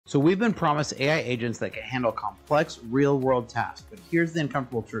So we've been promised AI agents that can handle complex real-world tasks, but here's the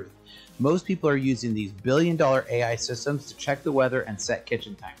uncomfortable truth. Most people are using these billion-dollar AI systems to check the weather and set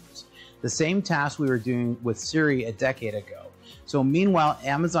kitchen timers. The same task we were doing with Siri a decade ago. So meanwhile,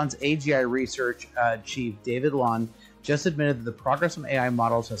 Amazon's AGI research chief, David Long, just admitted that the progress on AI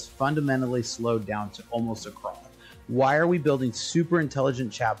models has fundamentally slowed down to almost a crawl. Why are we building super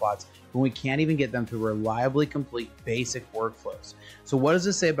intelligent chatbots when we can't even get them to reliably complete basic workflows? So what does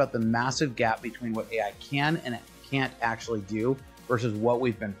this say about the massive gap between what AI can and can't actually do versus what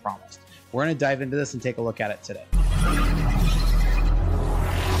we've been promised? We're going to dive into this and take a look at it today.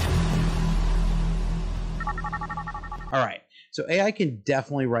 All right, so AI can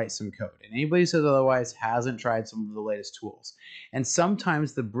definitely write some code, and anybody who says otherwise hasn't tried some of the latest tools. And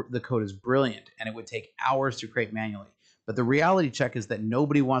sometimes the code is brilliant, and it would take hours to create manually. But the reality check is that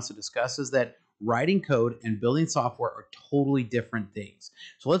nobody wants to discuss is that writing code and building software are totally different things.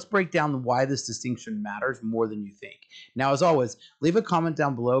 So let's break down why this distinction matters more than you think. Now, as always, leave a comment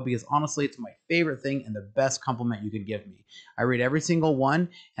down below because honestly, it's my favorite thing and the best compliment you can give me. I read every single one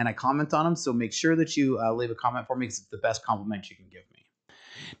and I comment on them, so make sure that you leave a comment for me because it's the best compliment you can give me.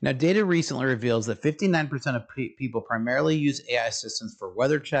 Now, data recently reveals that 59% of people primarily use AI assistants for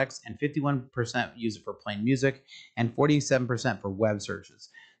weather checks, and 51% use it for playing music, and 47% for web searches.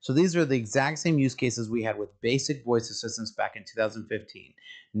 So these are the exact same use cases we had with basic voice assistants back in 2015.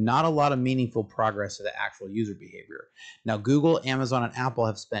 Not a lot of meaningful progress to the actual user behavior. Now, Google, Amazon, and Apple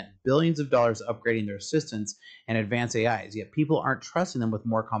have spent billions of dollars upgrading their assistants and advanced AIs, yet people aren't trusting them with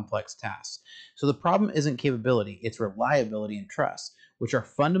more complex tasks. So the problem isn't capability, it's reliability and trust, which are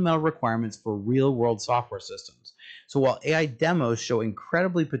fundamental requirements for real-world software systems. So while AI demos show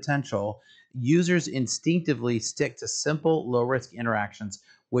incredibly potential, users instinctively stick to simple, low-risk interactions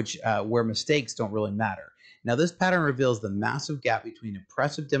where mistakes don't really matter. Now, this pattern reveals the massive gap between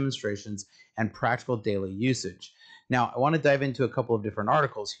impressive demonstrations and practical daily usage. Now, I want to dive into a couple of different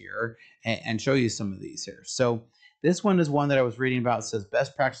articles here and show you some of these here. So this one is one that I was reading about. It says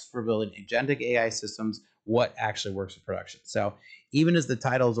best practice for building agentic AI systems, what actually works in production. So even as the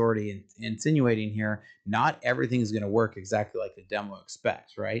title is already insinuating here, not everything is going to work exactly like the demo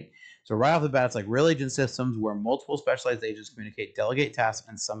expects, right? So right off the bat, it's like real agent systems where multiple specialized agents communicate, delegate tasks,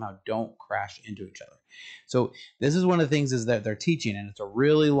 and somehow don't crash into each other. So this is one of the things is that they're teaching, and it's a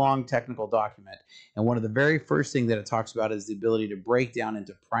really long technical document. And one of the very first things that it talks about is the ability to break down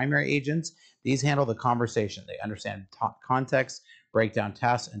into primary agents. These handle the conversation. They understand context, break down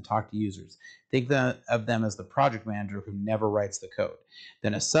tasks, and talk to users. Think of them as the project manager who never writes the code.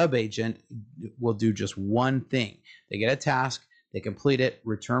 Then a sub-agent will do just one thing. They get a task, they complete it,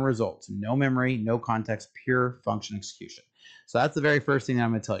 return results. No memory, no context, pure function execution. So that's the very first thing that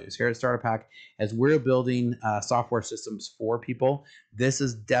I'm going to tell you is here at Startup Hack, as we're building software systems for people, this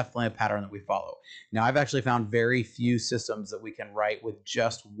is definitely a pattern that we follow. Now, I've actually found very few systems that we can write with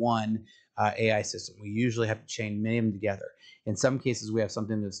just one AI system. We usually have to chain many of them together. In some cases, we have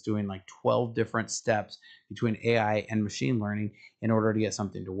something that's doing like 12 different steps between AI and machine learning in order to get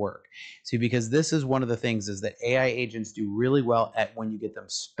something to work. See, because this is one of the things is that AI agents do really well at when you get them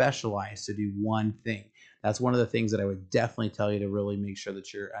specialized to do one thing. That's one of the things that I would definitely tell you to really make sure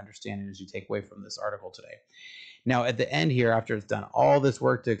that you're understanding as you take away from this article today. Now, at the end here, after it's done all this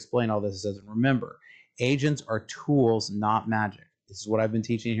work to explain all this, it says, remember, agents are tools, not magic. This is what I've been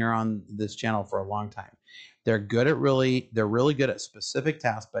teaching here on this channel for a long time. They're really good at specific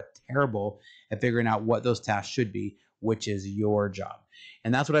tasks, but terrible at figuring out what those tasks should be, which is your job.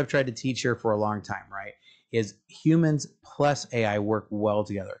 And that's what I've tried to teach here for a long time, right? Is humans plus AI work well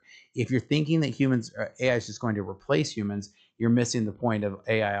together. If you're thinking that AI is just going to replace humans, you're missing the point of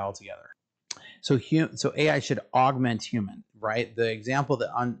AI altogether. So AI should augment human, right? The example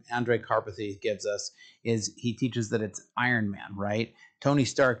that Andre Karpathy gives us is he teaches that it's Iron Man, right? Tony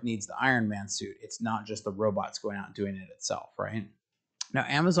Stark needs the Iron Man suit. It's not just the robots going out and doing it itself, right? Now,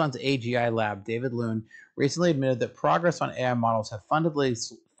 Amazon's AGI lab, David Loon, recently admitted that progress on AI models have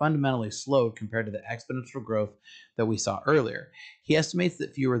fundamentally slowed compared to the exponential growth that we saw earlier. He estimates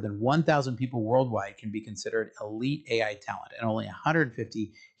that fewer than 1,000 people worldwide can be considered elite AI talent, and only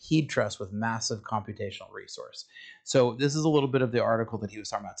 150 he'd trust with massive computational resource. So this is a little bit of the article that he was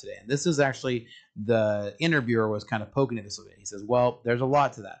talking about today. And this is actually the interviewer was kind of poking at this a bit. He says, well, there's a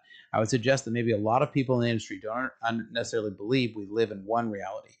lot to that. I would suggest that maybe a lot of people in the industry don't necessarily believe we live in one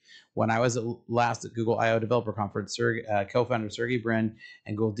reality. When I was last at Google I/O Developer Conference, co-founder Sergey Brin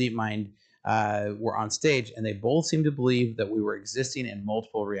and Google DeepMind were on stage, and they both seemed to believe that we were existing in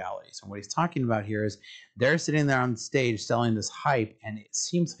multiple realities. And what he's talking about here is they're sitting there on stage selling this hype, and it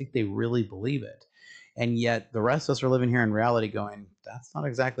seems like they really believe it. And yet the rest of us are living here in reality going, that's not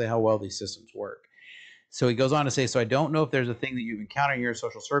exactly how well these systems work. So he goes on to say, so I don't know if there's a thing that you've encountered in your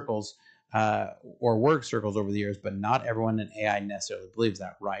social circles or work circles over the years, but not everyone in AI necessarily believes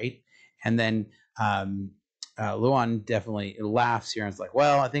that, right? And then um, Luan definitely laughs here and is like,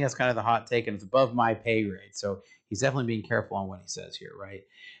 well, I think that's kind of the hot take and it's above my pay grade. So he's definitely being careful on what he says here, right?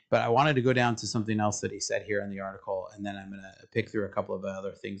 But I wanted to go down to something else that he said here in the article, and then I'm going to pick through a couple of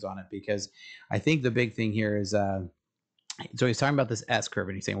other things on it, because I think the big thing here is so he's talking about this S curve,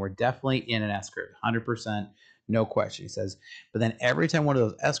 and he's saying we're definitely in an S curve, 100%, no question. He says, but then every time one of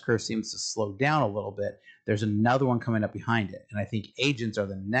those S curves seems to slow down a little bit, there's another one coming up behind it. And I think agents are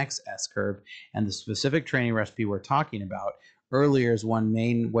the next S curve, and the specific training recipe we're talking about earlier is one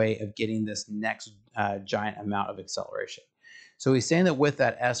main way of getting this next giant amount of acceleration. So he's saying that with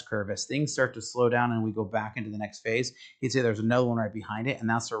that S curve, as things start to slow down and we go back into the next phase, he'd say there's another one right behind it, and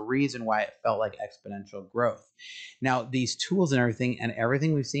that's the reason why it felt like exponential growth. Now, these tools and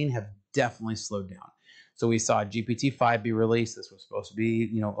everything we've seen have definitely slowed down. So we saw GPT-5 be released. This was supposed to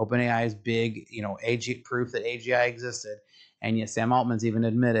be, OpenAI's big, proof that AGI existed. And yet Sam Altman's even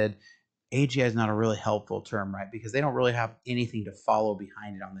admitted AGI is not a really helpful term, right? Because they don't really have anything to follow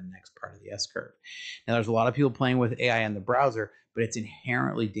behind it on the next part of the S curve. Now, there's a lot of people playing with AI in the browser, but it's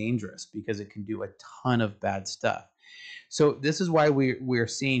inherently dangerous because it can do a ton of bad stuff. So this is why we're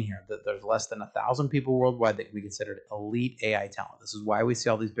seeing here that there's less than 1,000 people worldwide that can be considered elite AI talent. This is why we see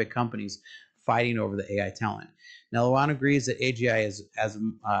all these big companies fighting over the AI talent. Now, Luan agrees that AGI is, as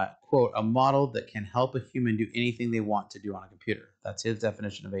quote, a model that can help a human do anything they want to do on a computer. That's his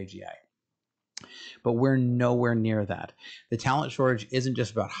definition of AGI. But we're nowhere near that. The talent shortage isn't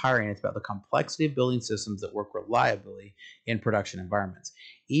just about hiring, it's about the complexity of building systems that work reliably in production environments.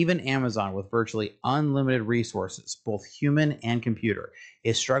 Even Amazon, with virtually unlimited resources, both human and computer,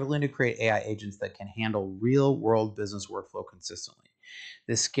 is struggling to create AI agents that can handle real-world business workflow consistently.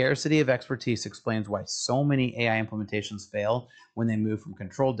 The scarcity of expertise explains why so many AI implementations fail when they move from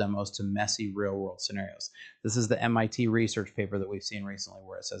controlled demos to messy real-world scenarios. This is the MIT research paper that we've seen recently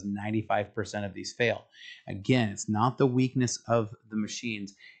where it says 95% of these fail. Again, it's not the weakness of the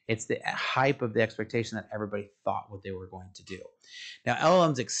machines, it's the hype of the expectation that everybody thought what they were going to do. Now,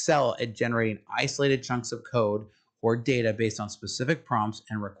 LLMs excel at generating isolated chunks of code or data based on specific prompts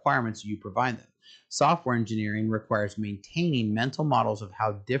and requirements you provide them. Software engineering requires maintaining mental models of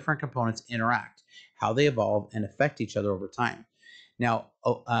how different components interact, how they evolve, and affect each other over time. Now,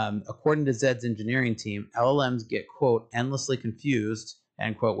 according to Zed's engineering team, LLMs get, quote, endlessly confused,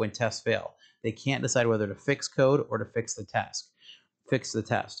 end quote, when tests fail. They can't decide whether to fix code or to fix the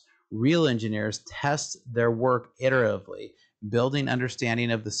test. Real engineers test their work iteratively, building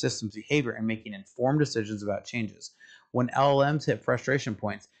understanding of the system's behavior and making informed decisions about changes. When LLMs hit frustration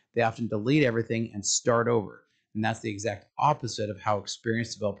points, they often delete everything and start over. And that's the exact opposite of how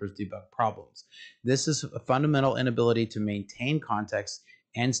experienced developers debug problems. This is a fundamental inability to maintain context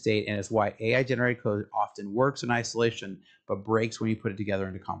and state, and is why AI generated code often works in isolation but breaks when you put it together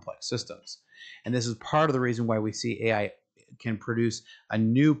into complex systems. And this is part of the reason why we see AI can produce a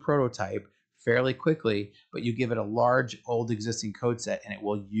new prototype fairly quickly, but you give it a large old existing code set and it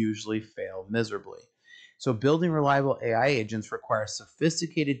will usually fail miserably. So building reliable AI agents requires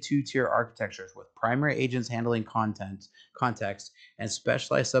sophisticated two-tier architectures with primary agents handling context, and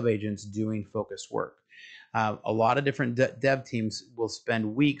specialized sub-agents doing focused work. A lot of different dev teams will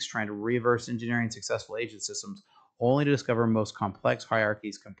spend weeks trying to reverse engineering successful agent systems, only to discover most complex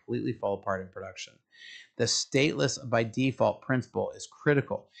hierarchies completely fall apart in production. The stateless by default principle is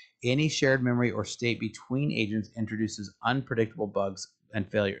critical. Any shared memory or state between agents introduces unpredictable bugs and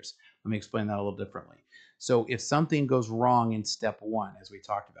failures. Let me explain that a little differently. So if something goes wrong in step one, as we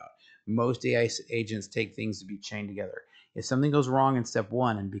talked about, most AI agents take things to be chained together. If something goes wrong in step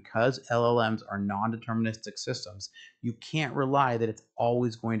one, and because LLMs are non-deterministic systems, you can't rely that it's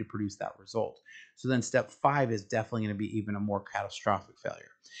always going to produce that result. So then step 5 is definitely going to be even a more catastrophic failure.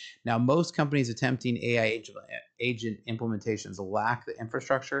 Now, most companies attempting AI agent implementations lack the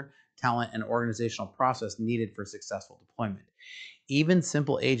infrastructure, talent, and organizational process needed for successful deployment. Even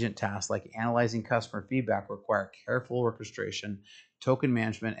simple agent tasks like analyzing customer feedback require careful orchestration, token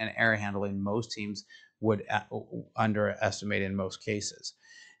management, and error handling most teams would underestimate in most cases.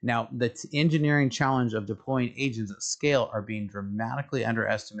 Now, the engineering challenge of deploying agents at scale are being dramatically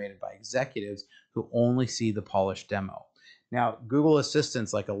underestimated by executives who only see the polished demo. Now, Google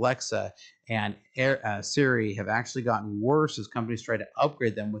assistants like Alexa and Siri have actually gotten worse as companies try to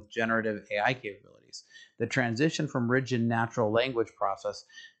upgrade them with generative AI capabilities. The transition from rigid natural language process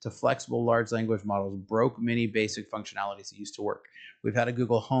to flexible large language models broke many basic functionalities that used to work. We've had a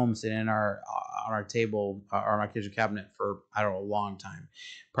Google Home sitting in our on our table or on our kitchen cabinet for, I don't know, a long time,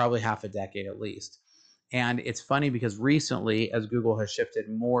 probably half a decade at least. And it's funny because recently, as Google has shifted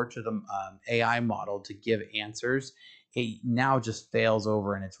more to the AI model to give answers, it now just fails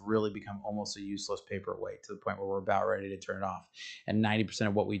over and it's really become almost a useless paperweight to the point where we're about ready to turn it off. And 90%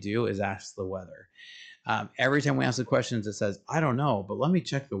 of what we do is ask the weather. Every time we ask the questions, it says, I don't know, but let me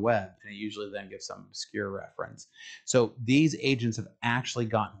check the web. And it usually then gives some obscure reference. So these agents have actually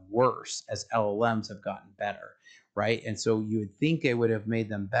gotten worse as LLMs have gotten better, right? And so you would think it would have made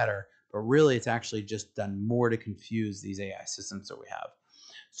them better, but really it's actually just done more to confuse these AI systems that we have.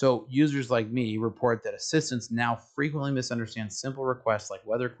 So users like me report that assistants now frequently misunderstand simple requests like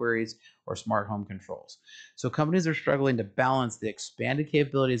weather queries or smart home controls. So companies are struggling to balance the expanded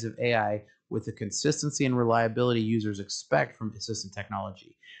capabilities of AI with the consistency and reliability users expect from assistant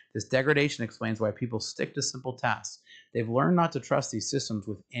technology. This degradation explains why people stick to simple tasks. They've learned not to trust these systems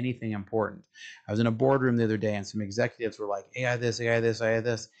with anything important. I was in a boardroom the other day and some executives were like, AI this, AI this, AI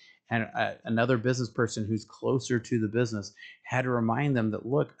this. And another business person who's closer to the business had to remind them that,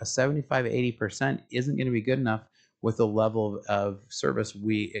 look, a 75-80% isn't going to be good enough with the level of service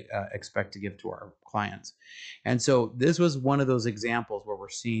we expect to give to our clients. And so this was one of those examples where we're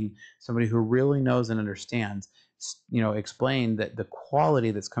seeing somebody who really knows and understands, explain that the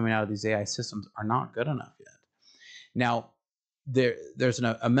quality that's coming out of these AI systems are not good enough yet. Now, there's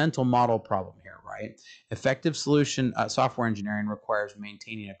a mental model problem here, right? Effective solution software engineering requires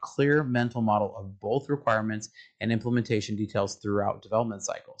maintaining a clear mental model of both requirements and implementation details throughout development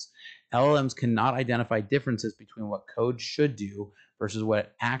cycles. LLMs cannot identify differences between what code should do versus what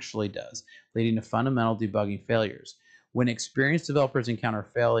it actually does, leading to fundamental debugging failures. When experienced developers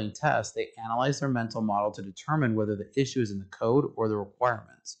encounter failing tests, they analyze their mental model to determine whether the issue is in the code or the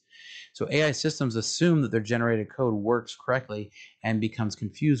requirements. So AI systems assume that their generated code works correctly and becomes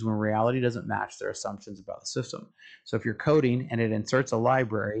confused when reality doesn't match their assumptions about the system. So if you're coding and it inserts a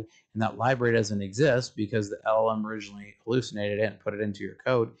library and that library doesn't exist because the LLM originally hallucinated it and put it into your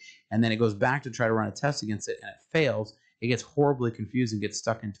code, and then it goes back to try to run a test against it and it fails, it gets horribly confused and gets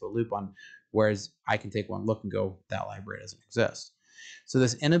stuck into a loop on, whereas I can take one look and go, that library doesn't exist. So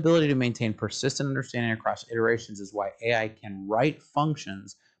this inability to maintain persistent understanding across iterations is why AI can write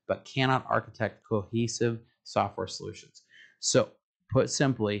functions but cannot architect cohesive software solutions. So, put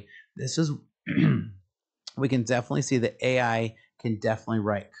simply, this is we can definitely see that AI can definitely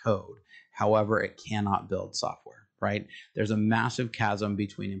write code. However, it cannot build software, right? There's a massive chasm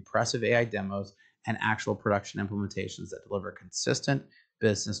between impressive AI demos and actual production implementations that deliver consistent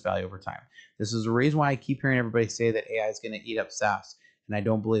business value over time. This is the reason why I keep hearing everybody say that AI is going to eat up SaaS, and I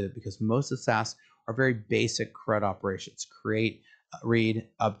don't believe it because most of SaaS are very basic CRUD operations: create, read,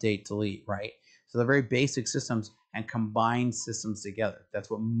 update, delete, right? So they're very basic systems and combine systems together.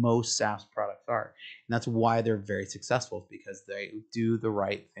 That's what most SaaS products are. And that's why they're very successful, because they do the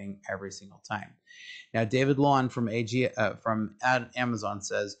right thing every single time. Now, David Lawn from Amazon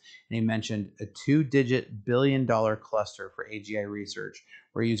says, and he mentioned a 2-digit billion-dollar cluster for AGI research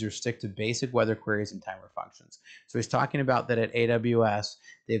where users stick to basic weather queries and timer functions. So he's talking about that at AWS,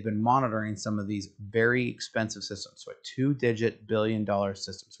 they've been monitoring some of these very expensive systems. So a 2-digit billion-dollar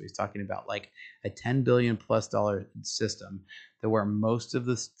system. So he's talking about like a $10 billion+ system that where most of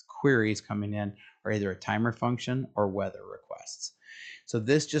the queries coming in are either a timer function or weather requests. So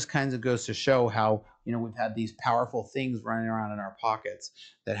this just kind of goes to show how, we've had these powerful things running around in our pockets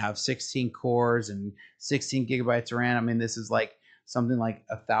that have 16 cores and 16 gigabytes of RAM. I mean, this is like something like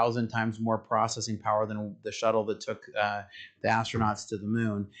 1,000 times more processing power than the shuttle that took the astronauts to the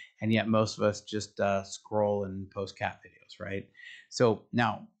moon. And yet most of us just scroll and post cat videos, right? So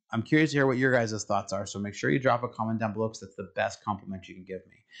now I'm curious to hear what your guys' thoughts are. So make sure you drop a comment down below, because that's the best compliment you can give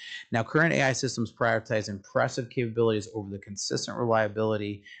me. Now, current AI systems prioritize impressive capabilities over the consistent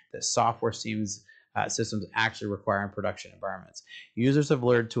reliability that software systems actually require in production environments. Users have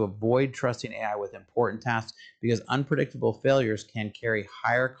learned to avoid trusting AI with important tasks because unpredictable failures can carry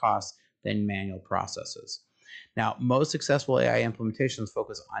higher costs than manual processes. Now, most successful AI implementations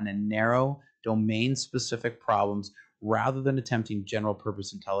focus on a narrow, domain-specific problems rather than attempting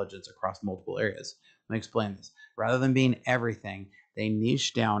general-purpose intelligence across multiple areas. Let me explain this. Rather than being everything, they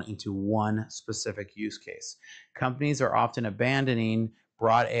niche down into one specific use case. Companies are often abandoning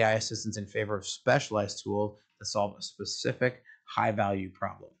broad AI assistants in favor of specialized tools to solve a specific high-value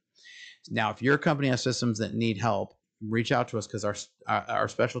problem. Now, if your company has systems that need help, reach out to us, because our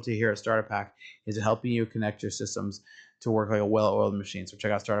specialty here at Startup Hack is helping you connect your systems to work like a well-oiled machine. So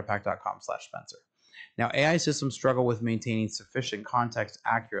check out startuphack.com/Spencer. Now, AI systems struggle with maintaining sufficient context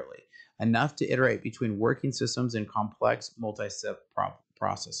accurately, enough to iterate between working systems in complex multi-step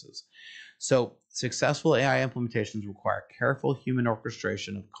processes. So successful AI implementations require careful human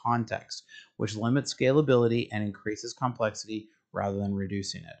orchestration of context, which limits scalability and increases complexity rather than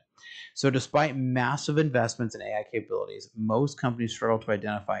reducing it. So despite massive investments in AI capabilities, most companies struggle to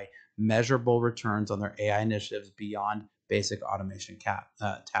identify measurable returns on their AI initiatives beyond basic automation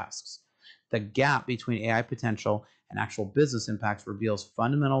tasks. The gap between AI potential and actual business impacts reveals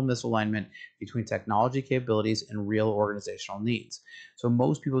fundamental misalignment between technology capabilities and real organizational needs. So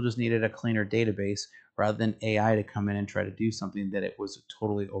most people just needed a cleaner database rather than AI to come in and try to do something that it was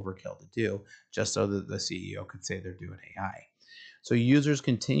totally overkill to do, just so that the CEO could say they're doing AI. So users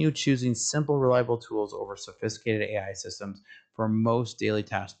continue choosing simple, reliable tools over sophisticated AI systems for most daily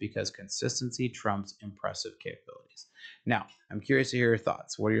tasks because consistency trumps impressive capabilities. Now, I'm curious to hear your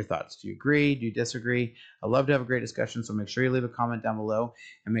thoughts. What are your thoughts? Do you agree? Do you disagree? I'd love to have a great discussion, so make sure you leave a comment down below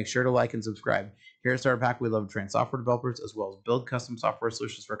and make sure to like and subscribe. Here at Startup Hack, we love to train software developers as well as build custom software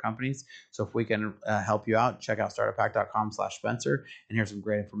solutions for companies. So if we can help you out, check out startuphack.com/Spencer, and here's some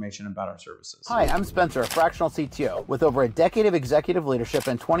great information about our services. Hi, I'm Spencer, a fractional CTO. With over a decade of executive leadership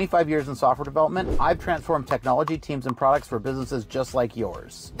and 25 years in software development, I've transformed technology teams and products for businesses just like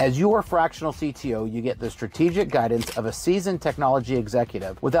yours. As your fractional CTO, you get the strategic guidance of a seasoned technology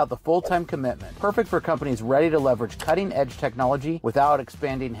executive without the full-time commitment, perfect for companies ready to leverage cutting-edge technology without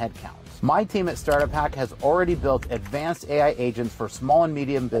expanding headcount. My team at Startup Hack has already built advanced AI agents for small and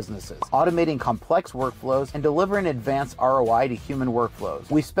medium businesses, automating complex workflows and delivering advanced ROI to human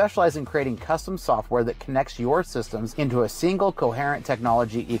workflows. We specialize in creating custom software that connects your systems into a single coherent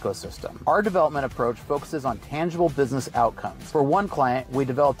technology ecosystem. Our development approach focuses on tangible business outcomes. For one client, we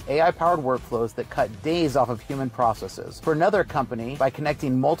developed AI-powered workflows that cut days off of human processes. For another company, by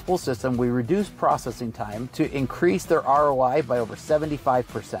connecting multiple systems, we reduced processing time to increase their ROI by over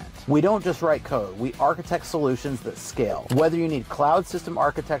 75%. We don't just write code, we architect solutions that scale. Whether you need cloud system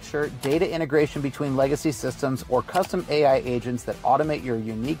architecture, data integration between legacy systems, or custom AI agents that automate your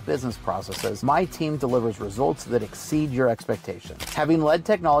unique business processes, my team delivers results that exceed your expectations. Having led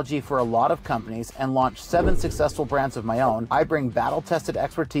technology for a lot of companies and launched 7 successful brands of my own, I bring battle-tested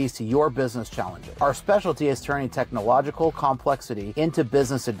expertise to your business challenges. Our specialty is turning technological complexity into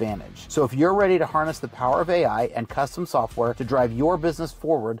business advantage. So if you're ready to harness the power of AI and custom software to drive your business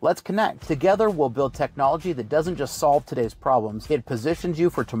forward, let's connect. Together, we'll build technology that doesn't just solve today's problems, it positions you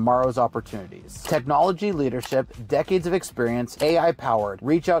for tomorrow's opportunities. Technology leadership, decades of experience, AI powered.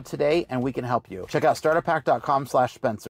 Reach out today and we can help you. Check out startuphack.com/Spencer.